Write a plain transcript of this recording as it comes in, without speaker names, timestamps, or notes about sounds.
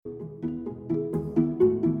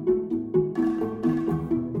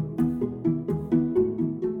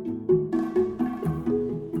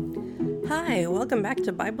Hi, welcome back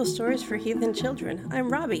to Bible Stories for Heathen Children.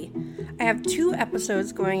 I'm Robbie. I have 2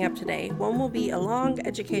 episodes going up today. One will be a long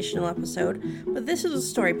educational episode, but this is a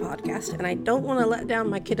story podcast, and I don't want to let down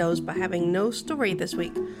my kiddos by having no story this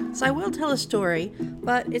week. So I will tell a story,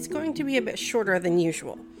 but it's going to be a bit shorter than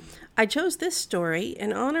usual. I chose this story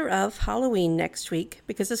in honor of Halloween next week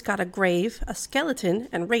because it's got a grave, a skeleton,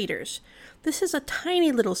 and raiders. This is a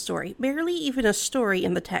tiny little story, barely even a story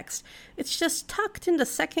in the text. It's just tucked into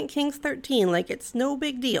 2 Kings 13 like it's no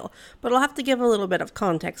big deal, but I'll have to give a little bit of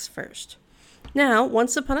context first. Now,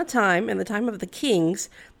 once upon a time, in the time of the kings,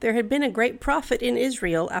 there had been a great prophet in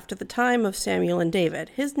Israel after the time of Samuel and David.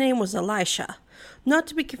 His name was Elisha, not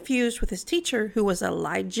to be confused with his teacher, who was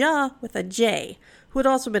Elijah with a J, who had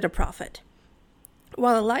also been a prophet.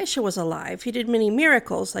 While Elisha was alive, he did many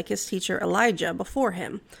miracles like his teacher Elijah before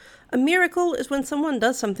him. A miracle is when someone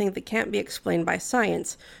does something that can't be explained by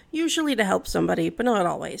science, usually to help somebody, but not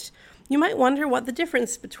always. You might wonder what the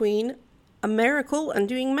difference between a miracle and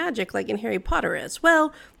doing magic like in Harry Potter is.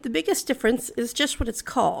 Well, the biggest difference is just what it's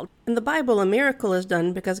called. In the Bible, a miracle is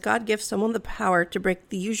done because God gives someone the power to break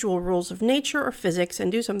the usual rules of nature or physics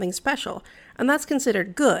and do something special, and that's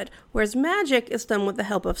considered good, whereas magic is done with the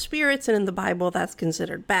help of spirits, and in the Bible, that's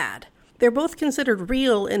considered bad. They're both considered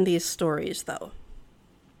real in these stories, though,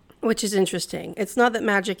 which is interesting. It's not that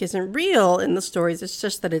magic isn't real in the stories, it's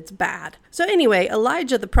just that it's bad. So anyway,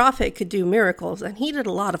 Elijah the prophet could do miracles, and he did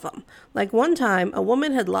a lot of them. Like one time, a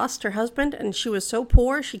woman had lost her husband, and she was so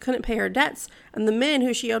poor she couldn't pay her debts, and the men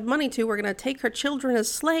who she owed money to were going to take her children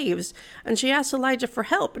as slaves, and she asked Elijah for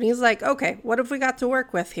help, and he's like, okay, what have we got to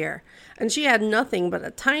work with here? And she had nothing but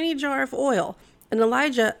a tiny jar of oil. And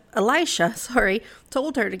Elisha,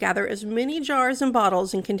 told her to gather as many jars and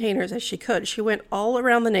bottles and containers as she could. She went all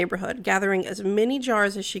around the neighborhood, gathering as many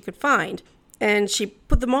jars as she could find. And she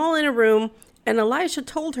put them all in a room, and Elisha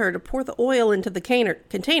told her to pour the oil into the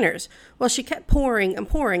containers. Well, she kept pouring and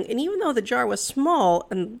pouring, and even though the jar was small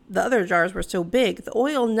and the other jars were so big, the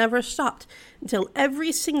oil never stopped until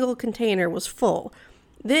every single container was full.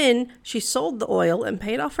 Then she sold the oil and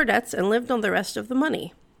paid off her debts and lived on the rest of the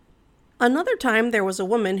money. Another time, there was a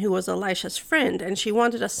woman who was Elisha's friend, and she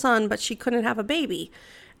wanted a son, but she couldn't have a baby.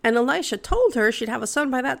 And Elisha told her she'd have a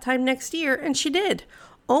son by that time next year, and she did.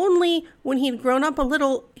 Only when he'd grown up a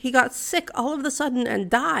little, he got sick all of a sudden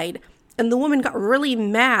and died. And the woman got really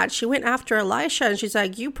mad. She went after Elisha, and she's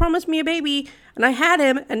like, you promised me a baby, and I had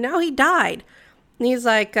him, and now he died. And he's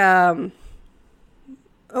like,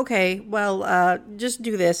 okay, well, just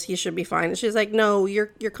do this. He should be fine. And she's like, no, you're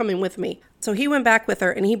coming with me. So he went back with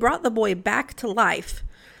her, and he brought the boy back to life.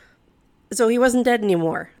 So he wasn't dead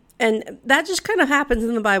anymore. And that just kind of happens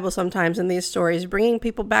in the Bible sometimes in these stories. Bringing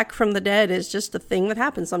people back from the dead is just a thing that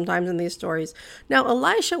happens sometimes in these stories. Now,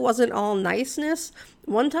 Elisha wasn't all niceness.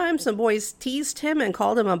 One time, some boys teased him and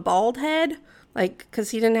called him a bald head, because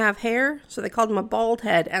he didn't have hair. So they called him a bald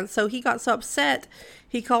head. And so he got so upset,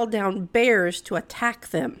 he called down bears to attack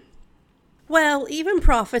them. Well, even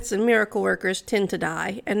prophets and miracle workers tend to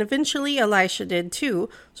die, and eventually Elisha did too,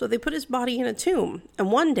 so they put his body in a tomb.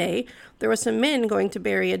 And one day, there were some men going to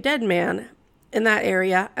bury a dead man in that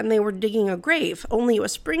area, and they were digging a grave, only it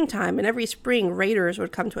was springtime, and every spring raiders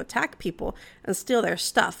would come to attack people and steal their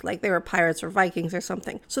stuff, like they were pirates or Vikings or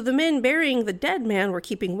something. So the men burying the dead man were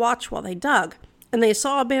keeping watch while they dug. And they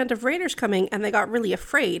saw a band of raiders coming, and they got really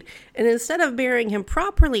afraid. And instead of burying him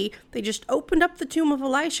properly, they just opened up the tomb of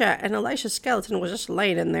Elisha, and Elisha's skeleton was just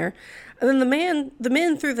laying in there. And then the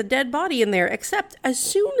men threw the dead body in there, except as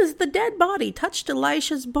soon as the dead body touched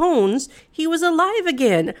Elisha's bones, he was alive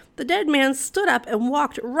again. The dead man stood up and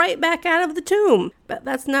walked right back out of the tomb. But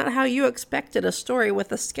that's not how you expected a story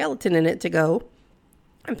with a skeleton in it to go.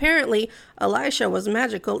 Apparently, Elisha was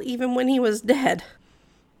magical even when he was dead.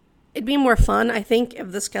 It'd be more fun, I think,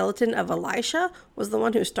 if the skeleton of Elisha was the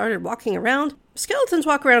one who started walking around. Skeletons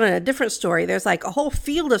walk around in a different story. There's like a whole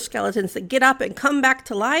field of skeletons that get up and come back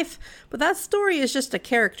to life. But that story is just a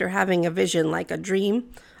character having a vision, like a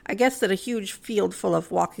dream. I guess that a huge field full of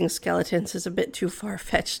walking skeletons is a bit too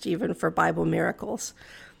far-fetched even for Bible miracles.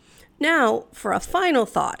 Now, for a final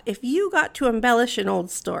thought, if you got to embellish an old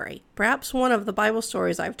story, perhaps one of the Bible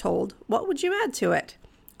stories I've told, what would you add to it?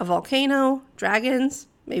 A volcano? Dragons?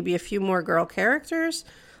 Maybe a few more girl characters,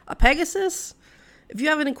 a Pegasus. If you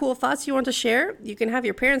have any cool thoughts you want to share, you can have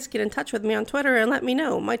your parents get in touch with me on Twitter and let me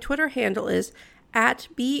know. My Twitter handle is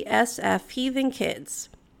 @BSFHeathenKids.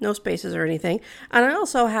 No spaces or anything. And I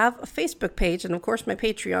also have a Facebook page and, of course, my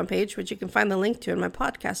Patreon page, which you can find the link to in my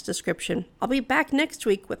podcast description. I'll be back next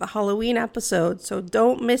week with a Halloween episode, so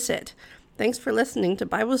don't miss it. Thanks for listening to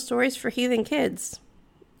Bible Stories for Heathen Kids.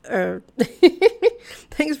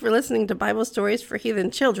 Thanks for listening to Bible Stories for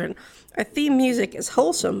Heathen Children. Our theme music is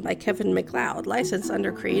Wholesome by Kevin MacLeod, licensed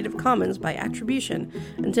under Creative Commons by Attribution.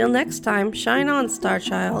 Until next time, shine on, Star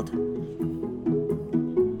Child.